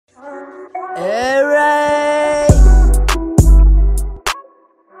Hooray!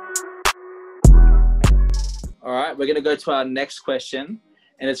 All right, we're going to go to our next question,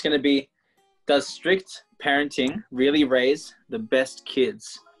 and it's going to be, does strict parenting really raise the best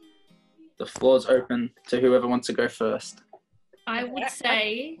kids? The floor's open to whoever wants to go first. I would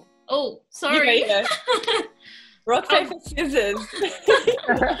say... Oh, sorry. Yeah. Rock, paper, scissors.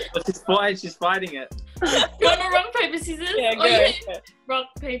 She's fighting it. You want to rock, paper, scissors? Yeah, go. Yeah. Rock,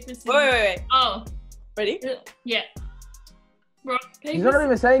 paper, scissors. Wait. Oh. Ready? Yeah. Rock, paper, He's not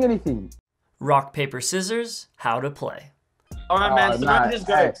even saying anything. Rock, paper, scissors, how to play. All right, man. Oh, Someone no. just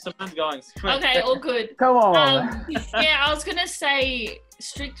go. Hey. Someone's going. Okay, all good. Come on. Yeah, I was gonna say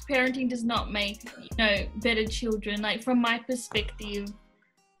strict parenting does not make, better children. Like, from my perspective,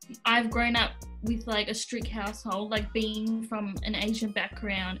 I've grown up with like a strict household, like being from an Asian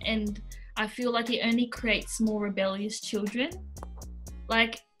background, and I feel like it only creates more rebellious children.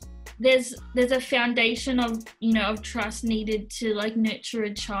 Like, there's a foundation of trust needed to like nurture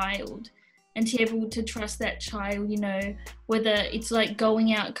a child, and to be able to trust that child, whether it's like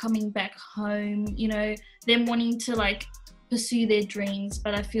going out, coming back home, them wanting to like pursue their dreams.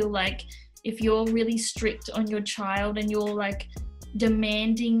 But I feel like if you're really strict on your child and you're like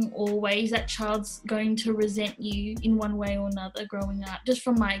demanding always, that child's going to resent you in one way or another growing up, just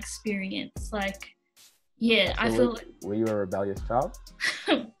from my experience. Like, yeah, so I feel like... Were you a rebellious child?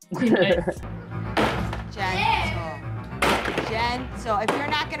 Gentle. If you're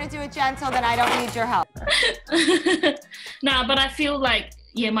not going to do it gentle, then I don't need your help. Nah, but I feel like,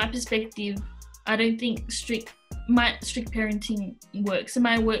 my perspective, I don't think strict parenting works. It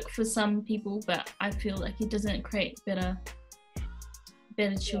might work for some people, but I feel like it doesn't create better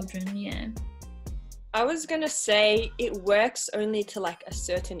children. Yeah. I was going to say it works only to like a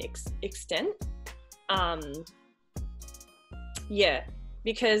certain extent. Yeah,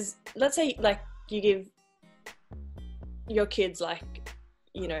 because let's say like you give your kids like,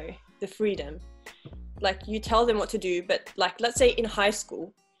 the freedom, like you tell them what to do, but like, let's say in high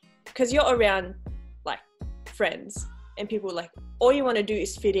school, because you're around like friends and people, like all you want to do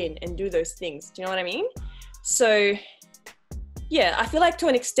is fit in and do those things. Do you know what I mean? So yeah, I feel like to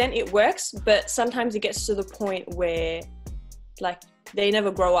an extent it works, but sometimes it gets to the point where like they never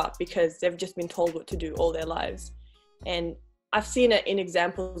grow up because they've just been told what to do all their lives. And I've seen it in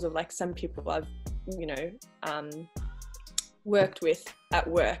examples of like some people I've, worked with at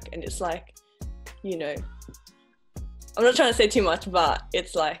work, and it's like, I'm not trying to say too much, but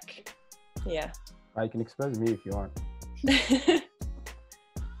it's like, yeah. You can expose me if you want.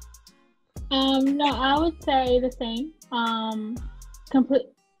 No, I would say the same.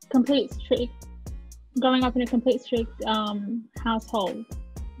 Complete strict. Growing up in a complete strict household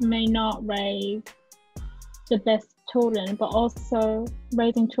may not raise the best children, but also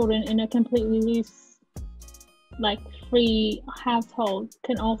raising children in a completely loose, like free household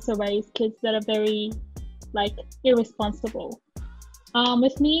can also raise kids that are very like irresponsible.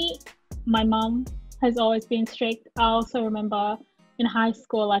 With me, my mom has always been strict. I also remember in high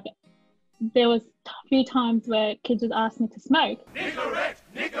school, like there was a few times where kids would ask me to smoke.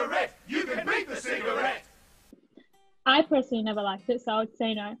 Nicorette, you can break the cigarette. I personally never liked it, so I would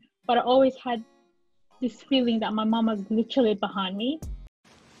say no. But I always had this feeling that my mom was literally behind me.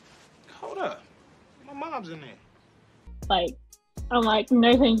 Hold up, my mom's in there. Like, I'm like,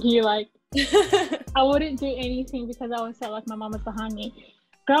 no thank you. Like, I wouldn't do anything because I always felt like my mom was behind me.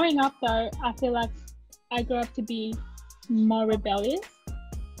 Growing up though, I feel like I grew up to be more rebellious.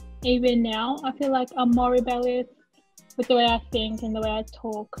 Even now, I feel like I'm more rebellious with the way I think and the way I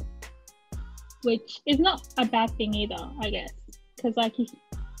talk, which is not a bad thing either, I guess. Because like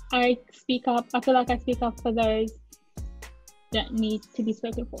I speak up, I feel like I speak up for those that need to be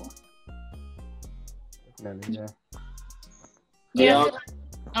spoken for. Yeah. Yeah.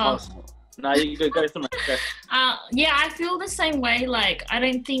 No, you go from there. Yeah, I feel the same way. Like, I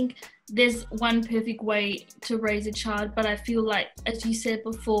don't think there's one perfect way to raise a child, but I feel like, as you said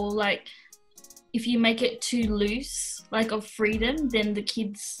before, like if you make it too loose, like of freedom, then the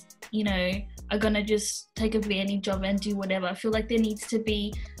kids, are gonna just take advantage of it and do whatever. I feel like there needs to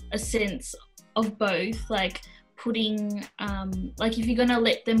be a sense of both, like putting, like if you're gonna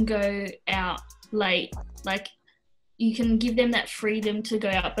let them go out late, like you can give them that freedom to go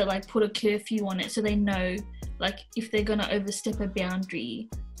out, but like put a curfew on it so they know, like if they're gonna overstep a boundary.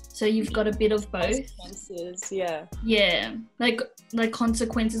 So you've got a bit of both. Consequences, yeah. Yeah, like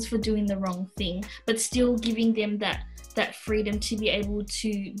consequences for doing the wrong thing, but still giving them that freedom to be able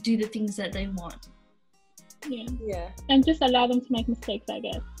to do the things that they want. Yeah. Yeah. And just allow them to make mistakes, I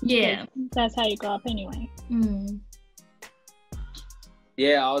guess. Yeah. That's how you grow up anyway. Mm.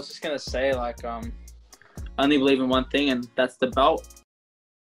 Yeah, I was just gonna say like only believe in one thing, and that's the belt.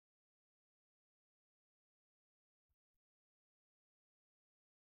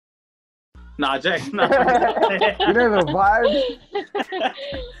 Nah, Jake. Nah. You know the vibe.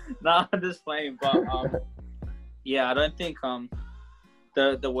 Nah, I'm just playing. But yeah, I don't think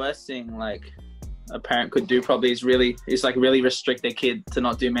the worst thing like a parent could do probably is really restrict their kid to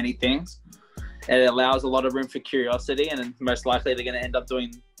not do many things. And it allows a lot of room for curiosity, and most likely they're going to end up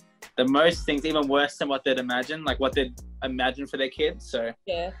doing the most things even worse than what they'd imagine, like what they'd imagine for their kids. So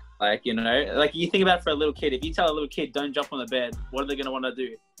Yeah. like, you know, like you think about it for a little kid, if you tell a little kid don't jump on the bed, what are they going to want to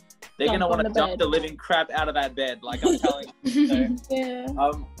do? They're going to want to jump the living crap out of that bed. Like I'm telling you. So, Yeah.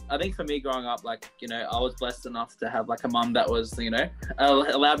 I think for me growing up, like, you know, I was blessed enough to have like a mum that was, you know,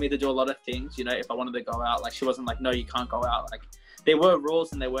 allowed me to do a lot of things. You know, if I wanted to go out, like she wasn't like, no, you can't go out. Like there were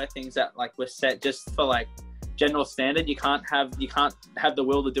rules and there were things that like were set just for like general standard. You can't have the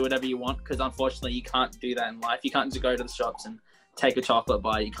will to do whatever you want, because unfortunately you can't do that in life. You can't just go to the shops and take a chocolate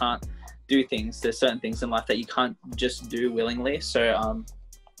bar. You can't do things. There's certain things in life that you can't just do willingly. So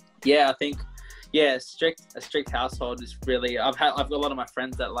yeah, I think a strict household is really, I've got a lot of my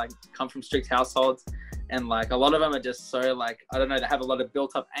friends that like come from strict households, and like a lot of them are just so like, I don't know, they have a lot of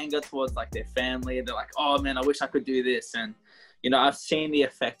built up anger towards like their family. They're like, oh man, I wish I could do this. And you know, I've seen the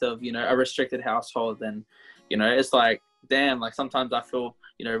effect of, you know, a restricted household, and you know, it's like, damn, like sometimes I feel,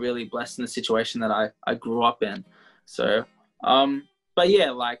 you know, really blessed in the situation that I grew up in. So but yeah,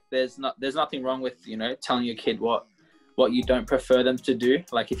 like there's nothing wrong with, you know, telling your kid what you don't prefer them to do.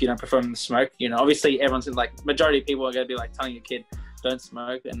 Like if you don't prefer them to smoke, you know, obviously everyone's like, majority of people are going to be like telling your kid don't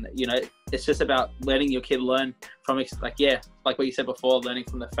smoke. And you know, it's just about letting your kid learn from like what you said before, learning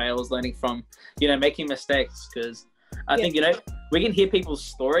from the fails, learning from, you know, making mistakes. Because I think, you know, we can hear people's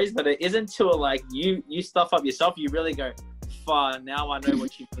stories, but it isn't till like you stuff up yourself, you really go, far, now I know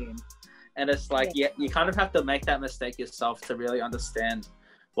what you mean. And it's like, you kind of have to make that mistake yourself to really understand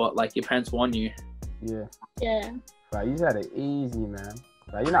what like your parents warn you. Yeah. Right, you had it easy, man.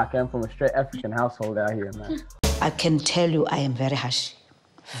 Like, you know, I came from a straight African household out here, man. I can tell you I am very harsh.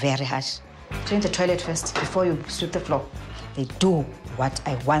 Very harsh. Clean the toilet first before you sweep the floor. They do what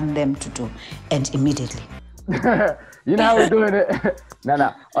I want them to do, and immediately. You know how we're doing it?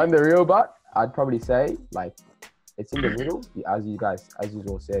 No. On the real but, I'd probably say, like, it's in the middle, as you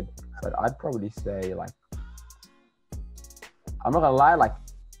all said. But I'd probably say, like, I'm not gonna lie, like,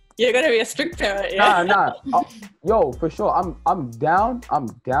 you're gonna be a strict parent, yeah? Nah. Yo, for sure. I'm down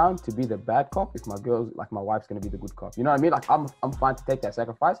to be the bad cop if my girl's, like, my wife's gonna be the good cop. You know what I mean? Like, I'm fine to take that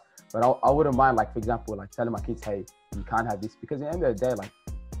sacrifice, but I wouldn't mind, like, for example, like telling my kids, hey, you can't have this, because at the end of the day, like,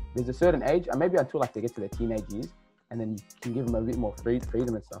 there's a certain age, and maybe until like they get to their teenage years, and then you can give them a bit more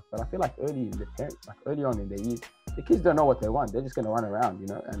freedom and stuff. But I feel like early on in their years, the kids don't know what they want. They're just gonna run around, you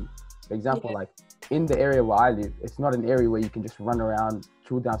know. And for example, like in the area where I live, it's not an area where you can just run around,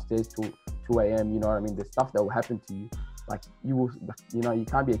 chill downstairs till 2 a.m. You know what I mean? There's stuff that will happen to you. Like you will, you know, you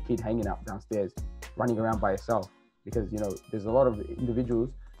can't be a kid hanging out downstairs, running around by yourself, because you know there's a lot of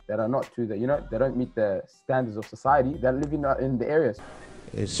individuals that are not to the, you know, they don't meet the standards of society that live in the areas.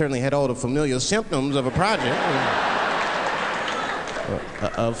 It certainly had all the familiar symptoms of a project.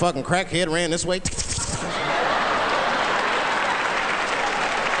 A fucking crackhead ran this way.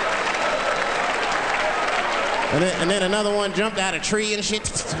 And then another one jumped out a tree and shit.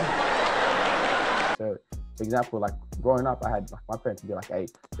 So, for example, like growing up, I had like my parents would be like, hey,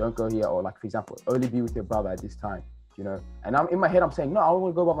 don't go here, or like, for example, only be with your brother at this time, you know? And I'm in my head, I'm saying, no, I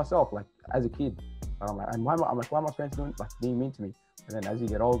want to go by myself, like as a kid. But I'm like, why are my parents doing, like, being mean to me? And then as you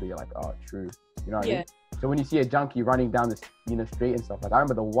get older, you're like, oh, true. You know what I mean? So when you see a junkie running down this, you know, street and stuff, like I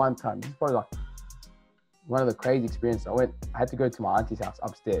remember the one time, this is probably like one of the crazy experiences. I had to go to my auntie's house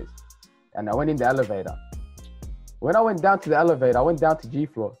upstairs, and I went in the elevator. When I went down to the elevator, I went down to G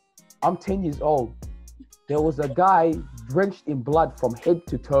floor. I'm 10 years old. There was a guy drenched in blood from head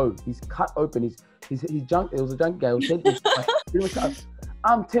to toe. He's cut open. His junk. It was a junkie guy. His head was like, pretty much cut.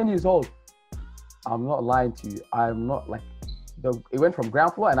 I'm 10 years old. I'm not lying to you. I'm not like. It went from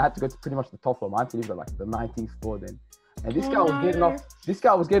ground floor, and I had to go to pretty much the top floor. My auntie lived at like the 19th floor then, and this guy was getting off. This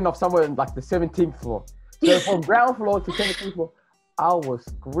guy was getting off somewhere in like the 17th floor. So from ground floor to 17th floor, I was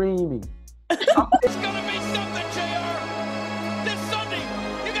screaming. It's gonna be something, JR. This Sunday,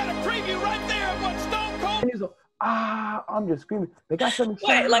 you got a preview right there of what Stone Cold. And he's like, I'm just screaming. The guy said,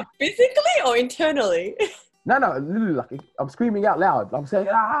 wait, like physically or internally? No, literally, like I'm screaming out loud. I'm saying,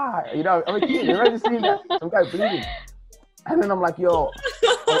 you know, I'm a kid. You've already seen that. Some guy bleeding. And then I'm like, yo,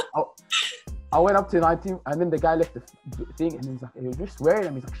 I went up to 19, and then the guy left the thing, and he's like, he was just swearing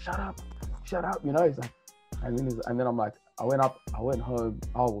at me. He's like, shut up, you know. He's like, and then I'm like, I went home.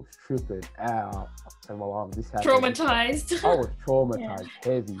 I was tripping out. I my mom, this happened. Traumatized. I was traumatized,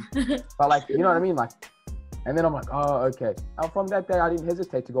 heavy. But like, you know what I mean? Like, and then I'm like, oh, okay. And from that day, I didn't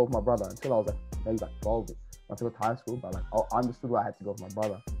hesitate to go with my brother until I was like maybe like 12. Until high school, but like I understood why I had to go with my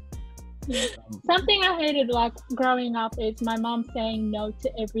brother. Something I hated like growing up is my mom saying no to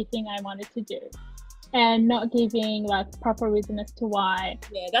everything I wanted to do, and not giving like proper reason as to why.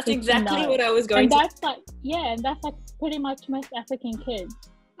 Yeah, that's exactly what I was going and to. that's like, yeah, and that's like pretty much most African kids,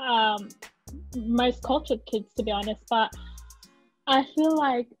 most cultured kids, to be honest. But I feel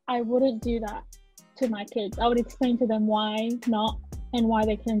like I wouldn't do that to my kids. I would explain to them why not and why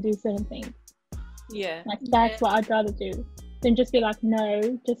they can do certain things. Yeah, like that's what I'd rather do than just be like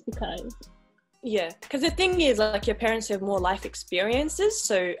no just because. Yeah, because the thing is, like, your parents have more life experiences,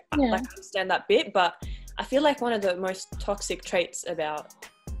 so like I understand that bit. But I feel like one of the most toxic traits about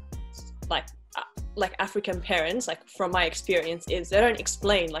like African parents, like from my experience, is they don't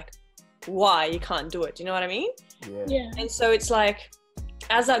explain like why you can't do it. Do you know what I mean? Yeah. And so it's like,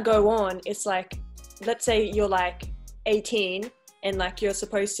 as that go on, it's like, let's say you're like 18 and like you're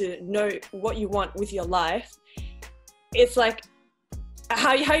supposed to know what you want with your life. It's like,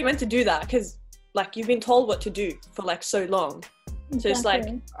 how you meant to do that? Because like you've been told what to do for like so long. So it's like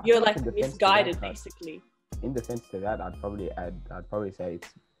you're like misguided basically. In defense to that, I'd probably say it's,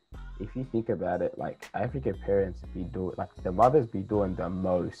 if you think about it, like African parents the mothers be doing the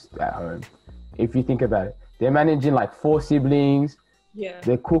most at home. If you think about it, they're managing like 4 siblings. Yeah.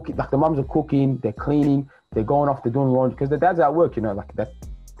 They're cooking, like the moms are cooking, they're cleaning, they're going off, they're doing laundry because the dad's at work, you know, like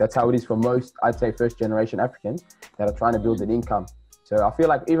that's how it is for most, I'd say, first generation Africans that are trying to build an income. So I feel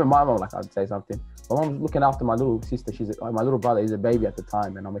like even my mom, like I'd say something, my mom's looking after my little sister. My little brother is a baby at the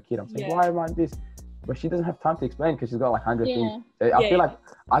time and I'm a kid. I'm saying, why am I this? But she doesn't have time to explain because she's got like 100 things. I feel like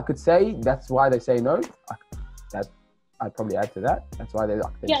I could say that's why they say no. I'd probably add to that. That's why they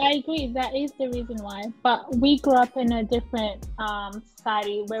like. I agree. That is the reason why. But we grew up in a different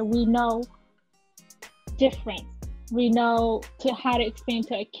society where we know different. We know how to explain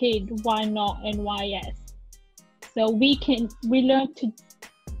to a kid why not and why yes. So we learn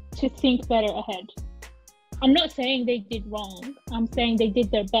to think better ahead. I'm not saying they did wrong. I'm saying they did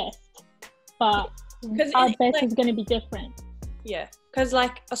their best. But our best is going to be different. Yeah, because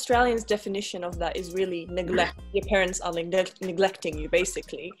like Australians' definition of that is really neglect. Your parents are neglecting you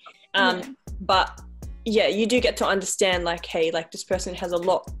basically. But yeah, you do get to understand like, hey, like this person has a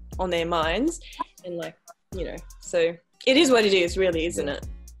lot on their minds, and like, you know, so it is what it is, really, isn't it?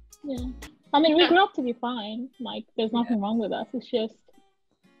 Yeah, I mean, we grew up to be fine. Like, there's nothing wrong with us. It's just,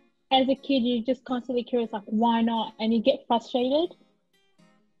 as a kid, you're just constantly curious, like, why not? And you get frustrated.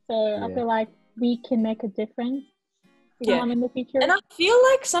 So I feel like we can make a difference in the future. And I feel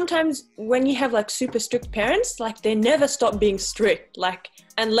like sometimes when you have like super strict parents, like they never stop being strict. Like,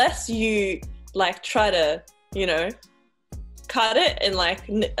 unless you like try to, you know, cut it and like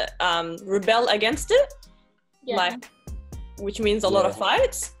rebel against it, like, which means a lot of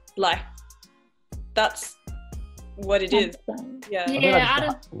fights. Like, that's what it is. So you can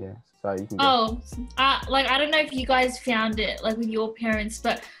I don't know if you guys found it like with your parents,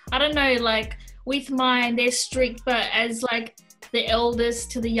 but I don't know, like with mine, they're strict, but as like the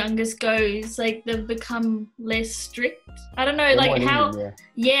eldest to the youngest goes, like they've become less strict. I don't know, they're like how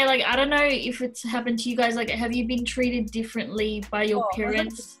like I don't know if it's happened to you guys. Like, have you been treated differently by your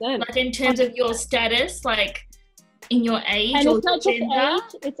parents 100%. Like in terms of your status, like in your age? And or it's not gender?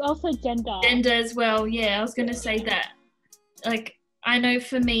 just age, it's also gender As well. I was gonna say that. Like, I know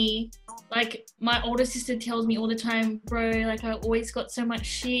for me, like my older sister tells me all the time, bro, like I always got so much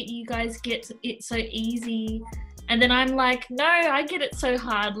shit, you guys get it so easy. And then I'm like, no, I get it so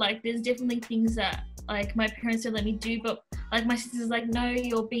hard. Like, there's definitely things that like my parents don't let me do, but like my sister's like, no,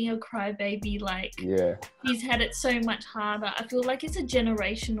 you're being a crybaby. Like, he's had it so much harder. I feel like it's a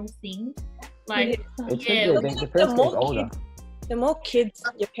generational thing. Like, the more kids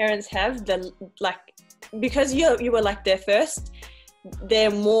your parents have, the like, because you were like their first, they're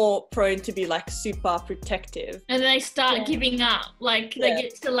more prone to be like super protective, and they start giving up. Like they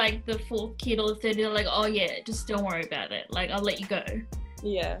get to like the 4th kid or the 3rd, they're like, oh yeah, just don't worry about it, like I'll let you go.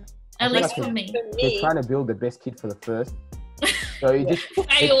 At least for me. They're trying to build the best kid for the first, so you just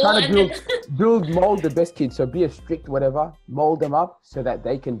they're trying to mold the best kid. So be a strict whatever, mold them up so that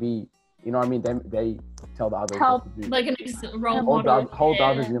they can be, you know what I mean, they tell the others like an role model, hold the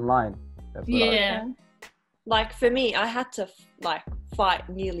others in line. That's like for me, I had to like fight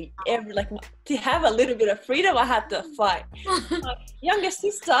nearly every, like to have a little bit of freedom, I had to fight. My younger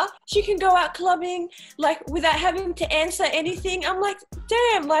sister, she can go out clubbing like without having to answer anything. I'm like,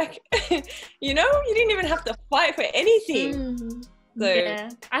 damn, like, you know, you didn't even have to fight for anything. So, yeah,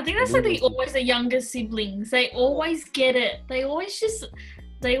 I think that's like always the younger siblings. They always get it. They always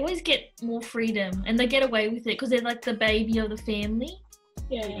get more freedom, and they get away with it because they're like the baby of the family.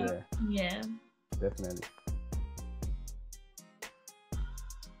 Yeah. Yeah. Definitely.